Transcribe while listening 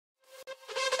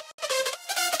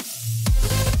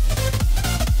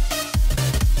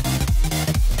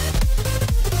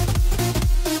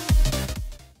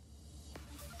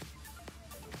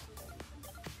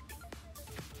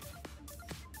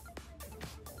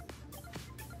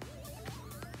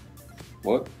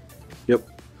What? Yep.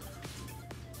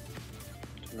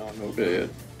 No, I'm okay yet.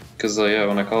 Cause yeah,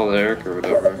 when I call Eric or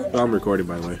whatever. Oh, I'm recording,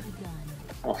 by the way.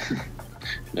 Oh,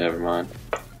 never mind.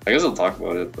 I guess I'll talk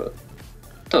about it, but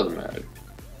it doesn't matter.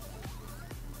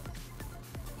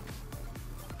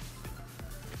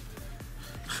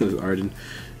 Arden.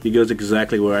 He goes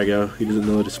exactly where I go. He doesn't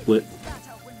know how to split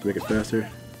to make it faster.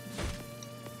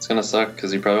 It's gonna suck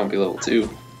because he probably won't be level 2.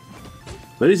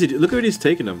 What is he do? Look at what he's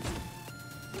taking him.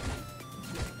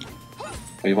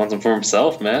 He wants them for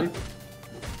himself, man.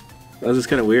 That was just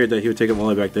kind of weird that he would take him all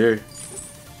the way back there.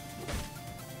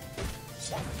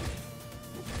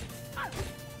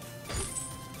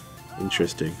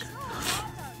 Interesting. I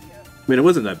mean, it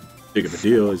wasn't that big of a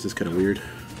deal. It's just kind of weird.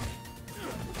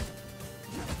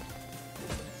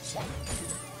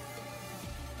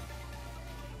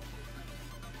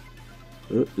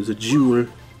 Oh, there's a jewel.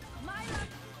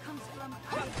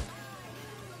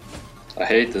 I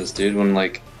hate this, dude, when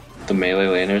like the melee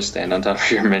laners stand on top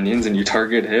of your minions and you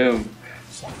target him.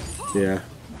 Yeah.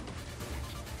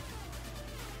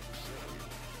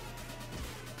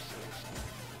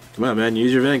 Come on, man,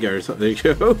 use your Vanguard or something.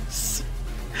 There he goes.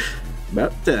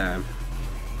 About time.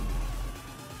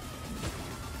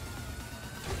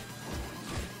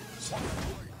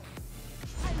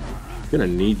 Gonna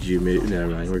need you, maybe.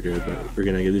 Never mind, we're good, but we're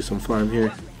gonna do some farm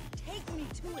here.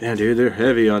 Damn, dude, they're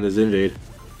heavy on this invade.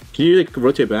 Can you like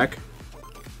rotate back?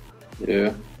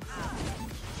 Yeah.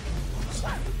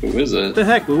 Who is it? What the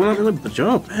heck? We went on the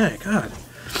jump. Hey, God.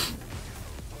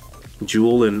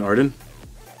 Jewel and Arden.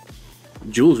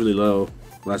 Jewel's really low.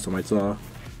 Last time I saw.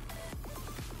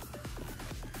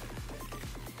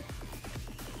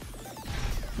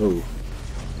 Oh.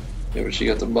 Yeah, but she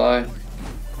got to buy.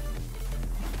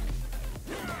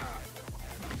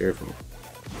 Careful.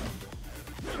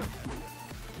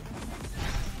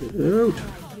 Get out.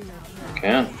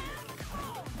 Can.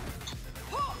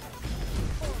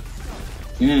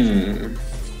 Hmm.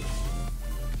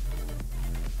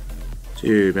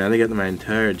 Dude, man, they got my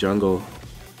entire jungle.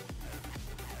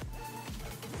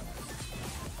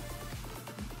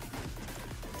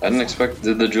 I didn't expect.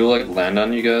 Did the jewel like land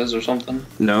on you guys or something?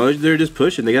 No, they're just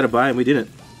pushing. They got to buy, and we didn't.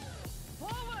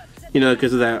 You know,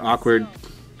 because of that awkward.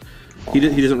 He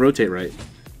doesn't rotate right,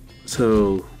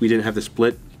 so we didn't have the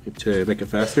split to make it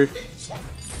faster.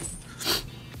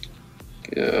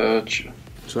 Gotcha.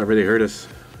 So that really hurt us.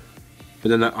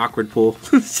 And then that awkward pull.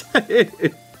 I didn't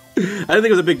think it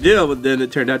was a big deal, but then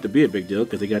it turned out to be a big deal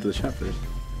because they got to the shop first.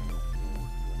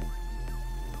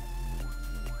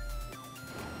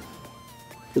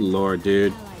 Good lord,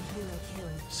 dude.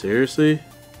 Seriously?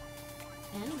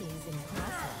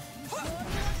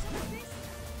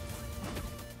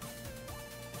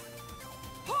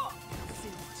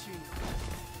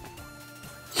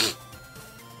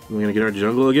 We're gonna get our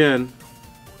jungle again.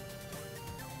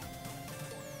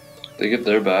 They get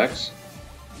their backs.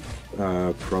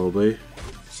 Probably.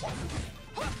 So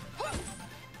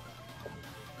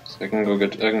I can go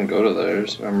to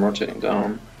theirs. I'm rotating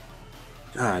down.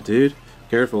 God, dude.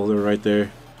 Careful, they're right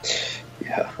there.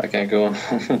 Yeah, I can't go.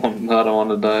 I don't want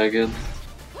to die again.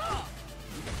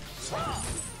 It's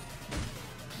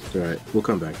alright, we'll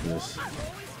come back to this.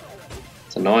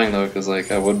 It's annoying though, because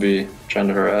like I would be trying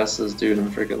to harass this dude in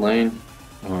the freaking lane.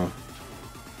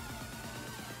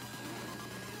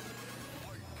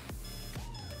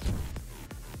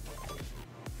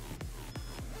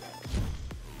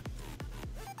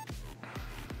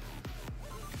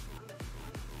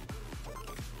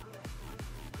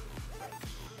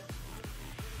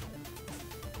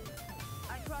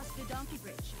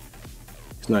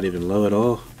 It's not even low at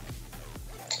all.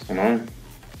 I know.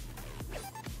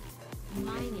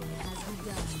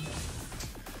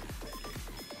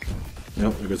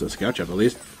 Nope, there goes that scout trap at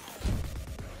least.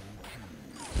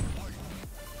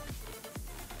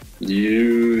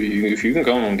 If you can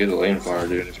come and get a lane fire,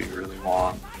 dude, if you really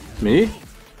want. Me?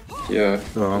 Yeah.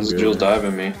 Oh, I'm this good. jewel's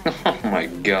diving me. Oh my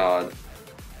god.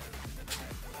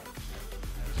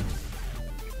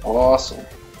 Awesome.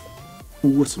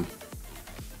 Awesome.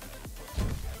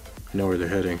 I know where they're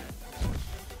heading.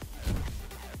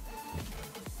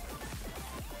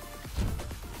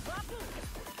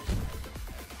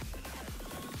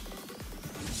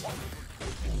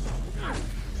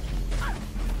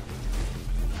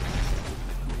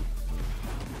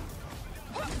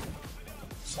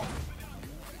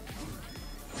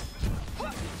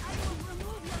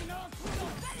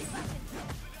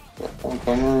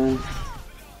 Come on.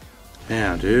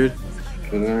 Damn, dude.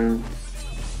 Get in.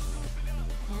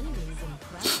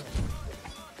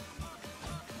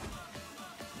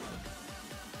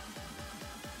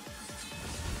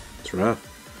 It's rough.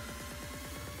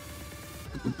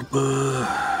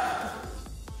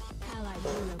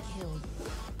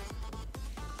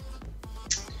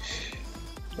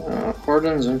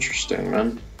 Arden's interesting,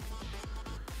 man.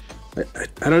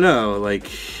 I don't know. Like,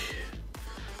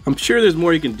 I'm sure there's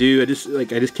more you can do. I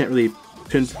just can't really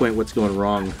pinpoint what's going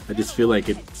wrong. I just feel like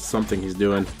it's something he's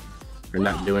doing, or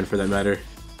not doing, for that matter.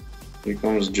 Here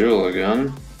comes Jewel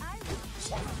again.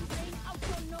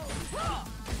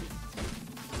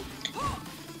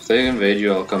 If they invade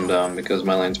you, I'll come down because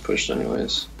my lane's pushed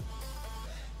anyways.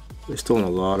 They're still in a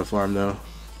lot of farm though.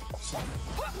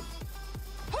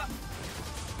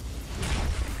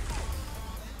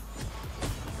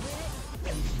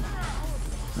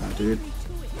 Oh, dude.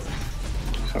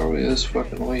 How are we this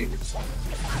fucking weak?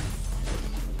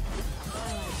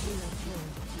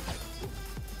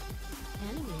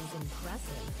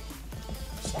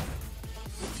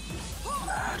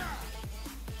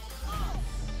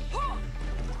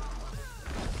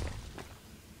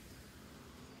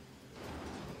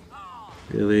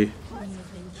 Really?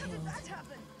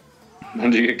 How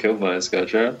did you get killed by a scout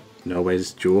trap?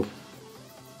 Nobody's Jewel.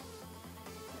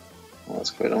 Well,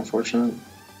 that's quite unfortunate.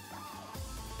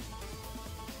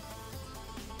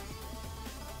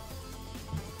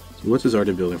 So what's his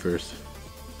Arden building first?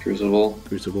 Crucible.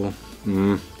 Crucible. I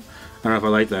don't know if I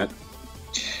like that.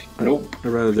 Nope. I'd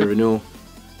rather the renewal.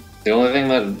 The only thing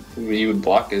that you would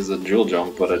block is the Jewel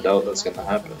jump, but I doubt that's gonna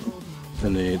happen.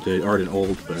 And the Arden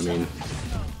ult, but I mean...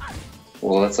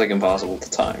 Well, that's like impossible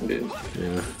to time, dude.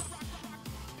 Yeah.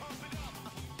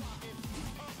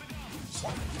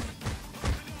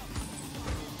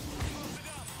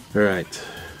 Alright.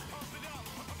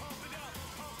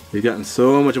 We've gotten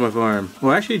so much of my farm.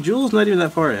 Well, actually, Jewel's not even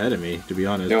that far ahead of me, to be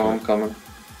honest. Yo, I'm coming.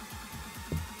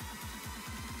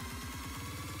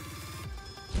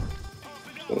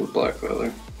 So Black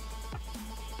Feather.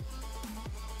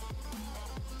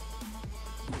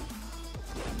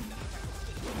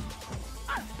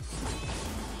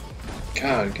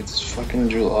 God, get this fucking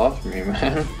Jewel off me,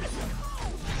 man.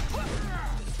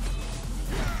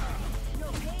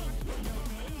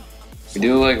 We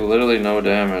do like literally no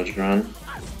damage, man.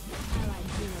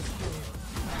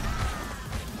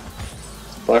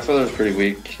 Blackfeather's pretty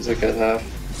weak. He's like at half.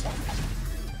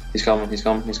 He's coming, he's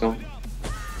coming, he's coming.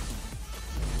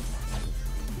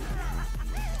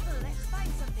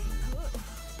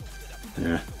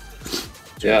 Yeah.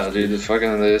 Yeah, dude, they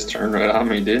just turned right on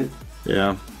me, dude.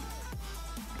 Yeah.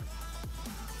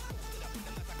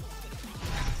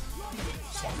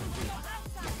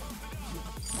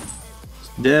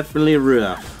 Definitely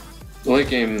rough. The late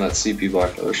game, that CP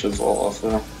Blackfeather should fall off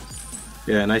though.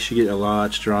 Yeah, and I should get a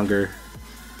lot stronger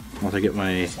once I get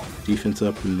my defense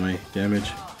up and my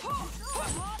damage.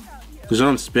 Because when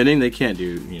I'm spinning, they can't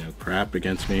do, you know, crap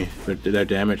against me. Their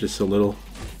damage is so little.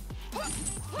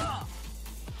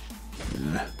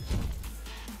 Yeah.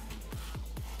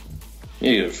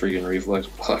 You get a freaking reflex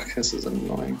block. This is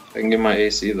annoying. I can get my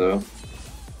AC though.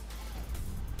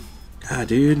 God,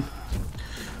 dude.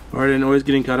 Arden always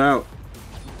getting cut out.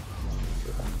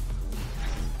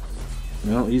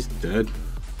 Well, he's dead.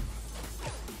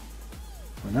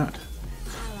 Why not?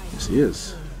 Yes, he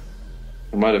is.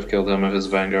 I might have killed him if his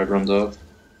Vanguard runs off.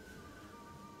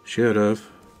 Should have.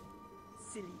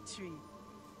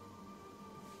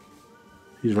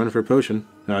 He's running for a potion.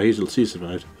 No, he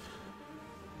survived.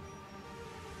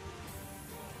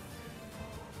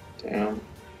 Damn.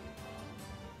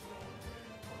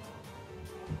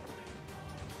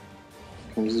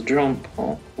 Comes the jump.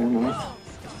 Oh no.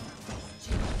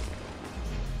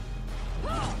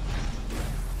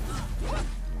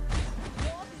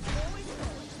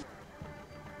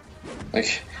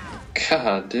 Like,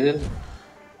 God, dude. They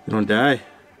don't die.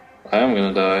 I am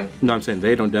gonna die. No, I'm saying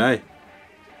they don't die.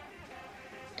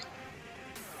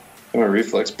 I'm a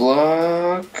reflex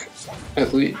block.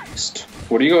 At least.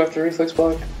 What do you go after reflex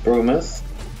block? Throw a myth?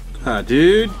 Ah,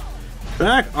 dude.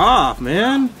 Back off,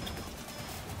 man.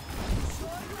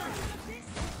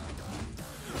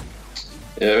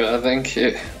 Yeah, I think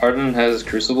Arden has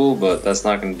Crucible, but that's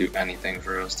not gonna do anything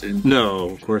for us, dude. No,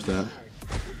 of course not.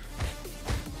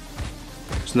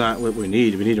 It's not what we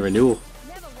need. We need a renewal.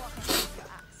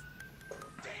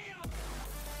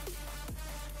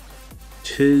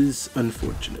 Tis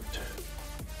unfortunate.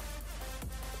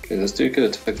 Okay, this dude could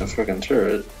have took the fucking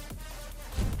turret.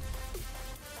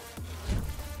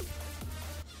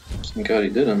 Thank God he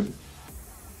didn't.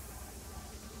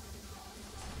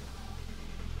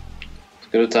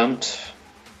 Good attempt.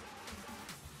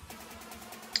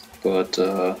 But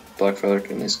Blackfeather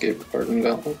can escape Arden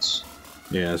gauntlets.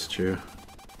 Yeah, that's true.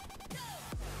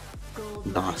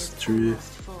 That's true.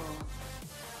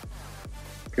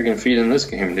 Freaking feed in this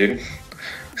game, dude.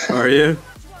 Are you?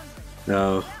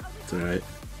 No, it's alright.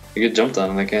 You get jumped on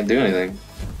and I can't do anything.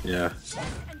 Yeah.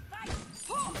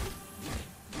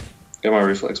 Get my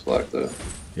reflex block though.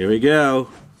 Here we go.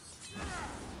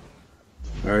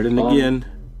 Arden again.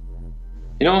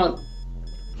 You know what?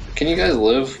 Can you guys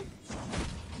live?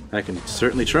 I can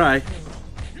certainly try.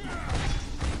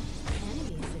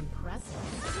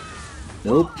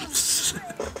 Nope.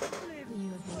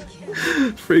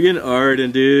 Friggin'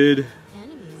 Arden, dude.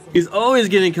 He's always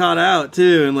getting caught out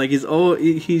too, and like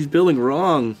he's building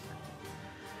wrong.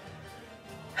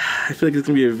 I feel like it's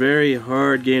gonna be a very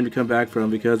hard game to come back from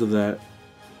because of that.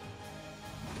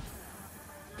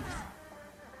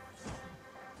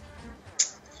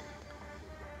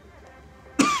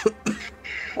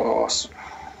 Awesome.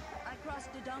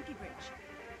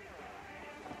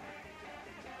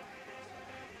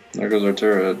 There goes our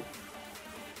turret.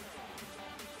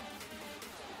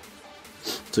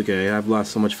 It's okay, I've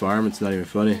lost so much farm, it's not even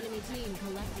funny.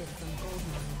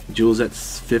 Jules at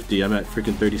 50, I'm at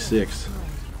freaking 36.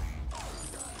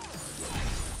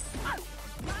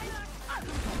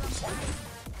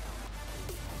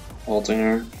 Halting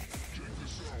her.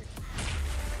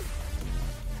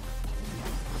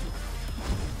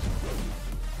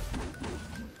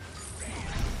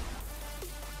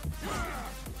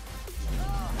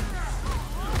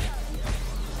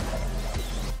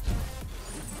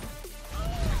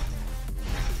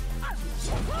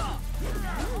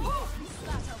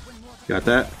 Got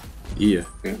that? Yeah.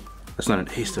 Okay. That's not an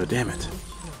ace though, damn it.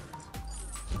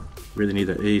 Really need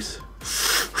that ace.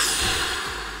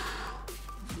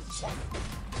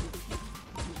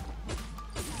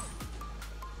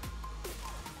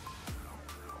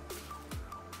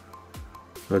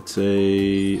 Let's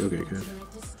say, okay, good.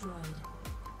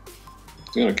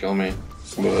 It's gonna kill me,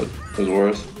 but it was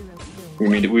worth.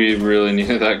 We really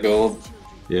needed that gold.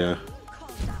 Yeah.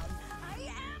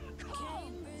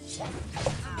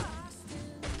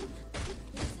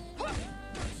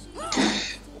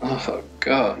 Oh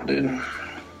god, dude.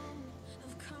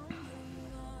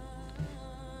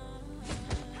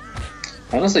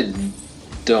 I honestly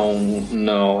don't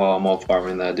know how I'm up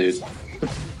farming that dude.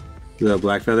 The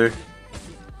black feather?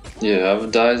 Yeah,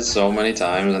 I've died so many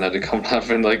times and had to come back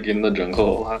and like in the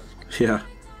jungle a lot. Yeah.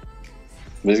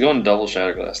 But he's going double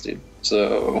Shatterglass, dude.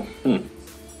 So,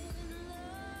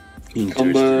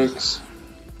 comebacks.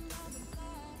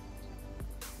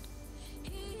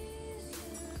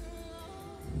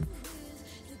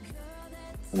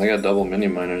 And they got double mini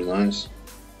miners, nice.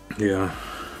 Yeah.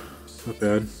 Not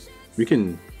bad. We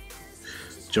can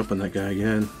jump on that guy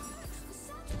again.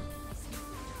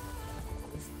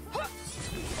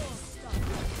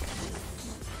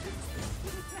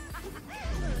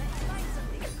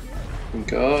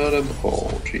 Got a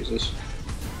oh Jesus.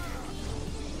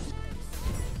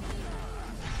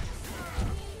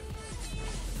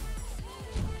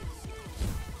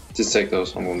 Just take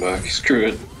those, I'm going back. Screw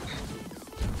it.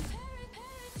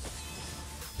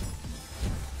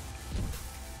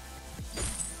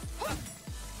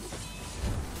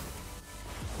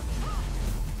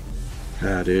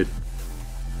 Ah, dude.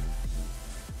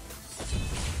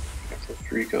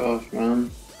 Freak off,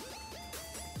 man.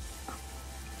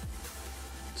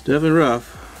 It's definitely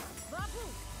rough.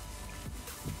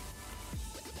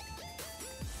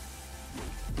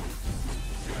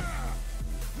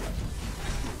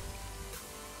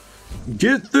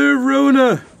 Get there,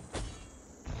 Rona!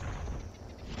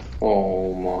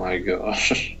 Oh my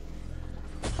gosh.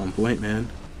 On point, man.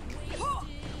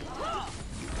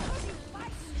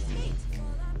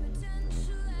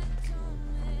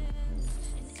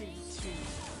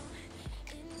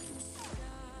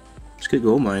 Just get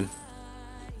gold mine.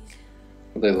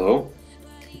 Are they low?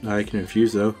 I can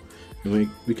infuse though, and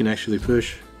we can actually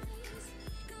push.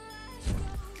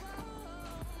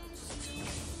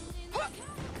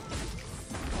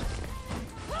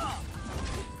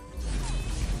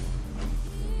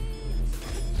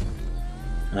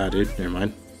 Ah, dude, never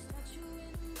mind.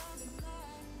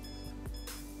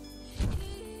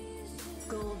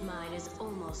 Gold mine is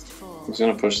almost full. He's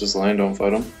gonna push this lane, don't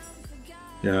fight him.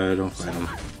 Yeah, I don't fight him.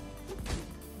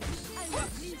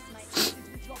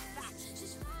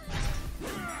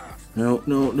 No,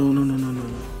 no, no, no, no, no,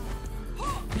 no.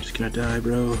 I'm just gonna die,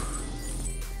 bro.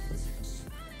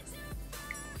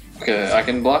 Okay, I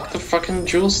can block the fucking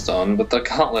jewel stun, but the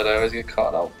gauntlet I always get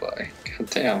caught out by. God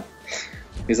damn.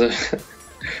 He's a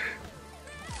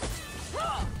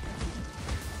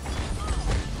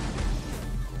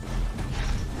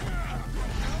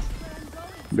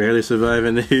Barely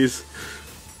surviving these.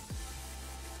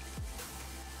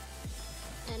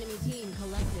 Enemy team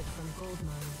collected from gold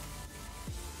mine.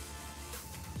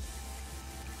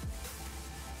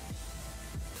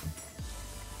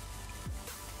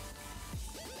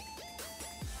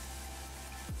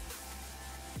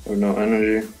 Or no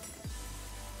energy.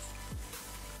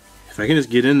 If I can just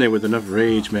get in there with enough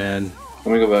rage, man.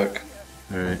 Let me go back.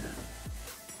 Alright.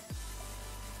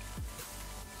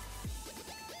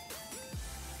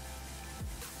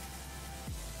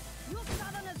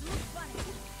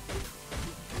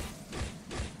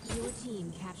 Your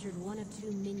team captured one of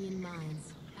 2 minion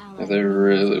mines. If they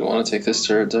really want to take this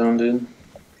turret down, dude.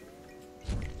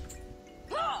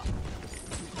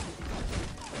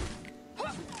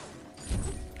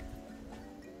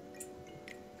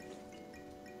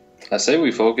 I say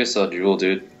we focus on Jewel,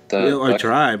 dude. Yeah, I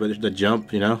try, but the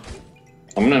jump, you know?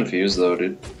 I'm gonna infuse though,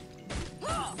 dude.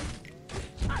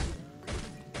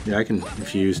 Yeah, I can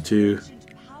infuse too.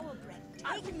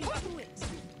 I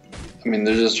mean,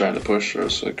 they're just trying to push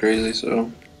us like crazy, so.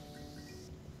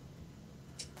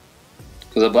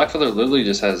 Because that Black Feather literally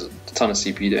just has a ton of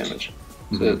CP damage.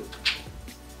 That's it.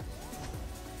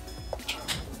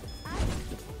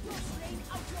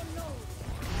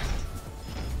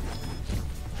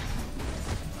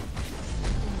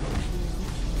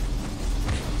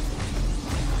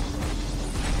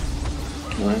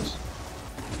 Nice.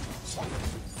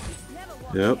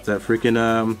 Yep, that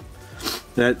freaking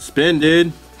that spin,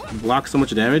 dude, blocks so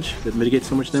much damage. That mitigates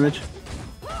so much damage.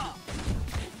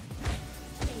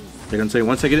 They're gonna say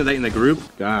once I get that in the group,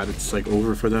 God, it's like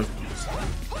over for them.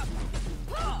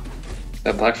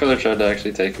 That Black Feather tried to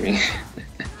actually take me.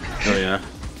 Oh yeah.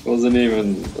 Wasn't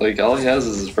even like all he has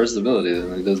is his first ability,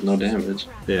 and he does no damage.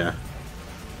 Yeah.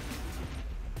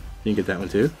 You can get that one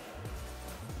too.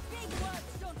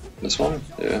 This one?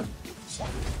 Yeah.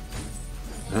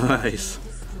 Nice.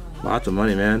 Lots of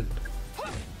money, man.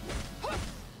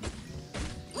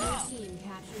 Your team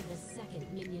captured the second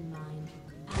minion mine.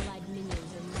 Allied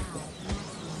minions are now at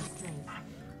maximum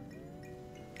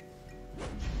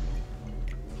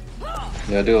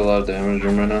strength. Yeah, I do a lot of damage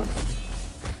right now.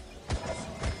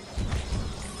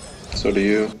 So do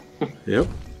you. Yep.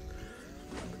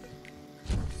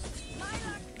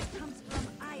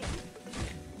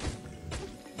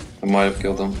 I might have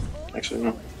killed him. Actually,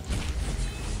 no.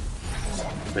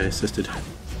 I assisted.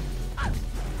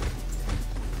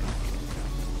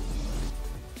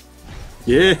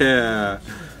 Yeah.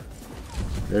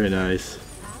 Very nice.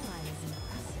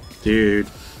 Dude,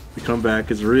 the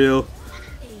comeback is real.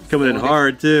 Coming in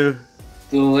hard too.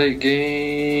 The late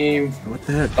game. What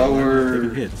the heck? Power.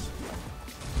 Taking hits.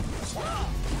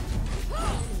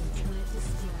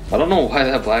 I don't know why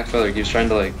that Black Feather keeps trying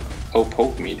to like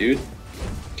poke me, dude.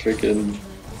 Freaking.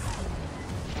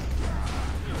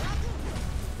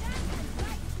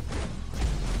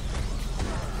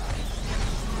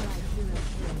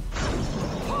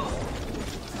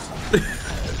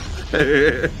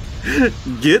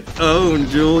 Get owned,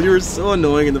 Jewel. You were so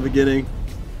annoying in the beginning.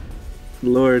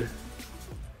 Lord.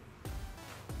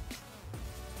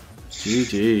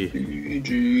 GG.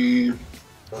 GG.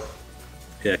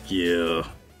 Heck yeah.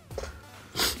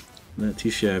 Not too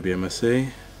shabby, I must say.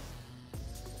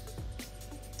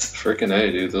 Freaking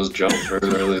A, dude. Those jumps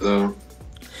very early though.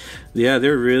 Yeah,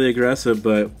 they're really aggressive,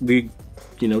 but we,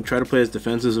 you know, try to play as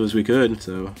defensive as we could,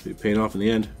 so it paid off in the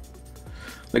end.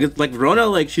 Like, it's like Rona,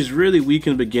 like she's really weak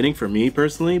in the beginning for me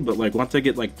personally, but like once I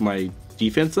get like my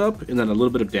defense up and then a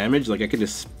little bit of damage, like I can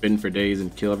just spin for days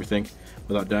and kill everything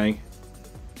without dying.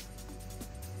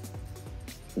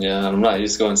 Yeah, I'm not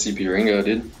used to going CP Ringo,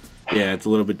 dude. Yeah, it's a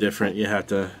little bit different. You have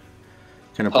to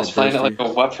kind of. I was playing it like a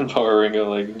weapon power Ringo,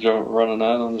 like running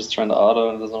out. I'm just trying to auto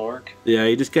and it doesn't work. Yeah,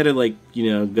 you just gotta like,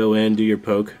 you know, go in, do your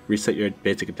poke, reset your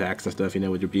basic attacks and stuff, you know,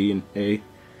 with your B and A,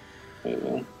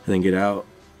 and then get out.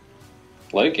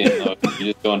 Late game though, you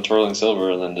just go on Twirling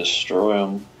Silver and then destroy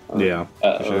them. Yeah,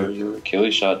 Or your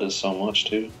Achilles shot does so much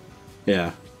too.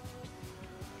 Yeah.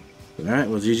 All right,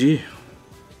 well, GG.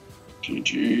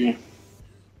 GG.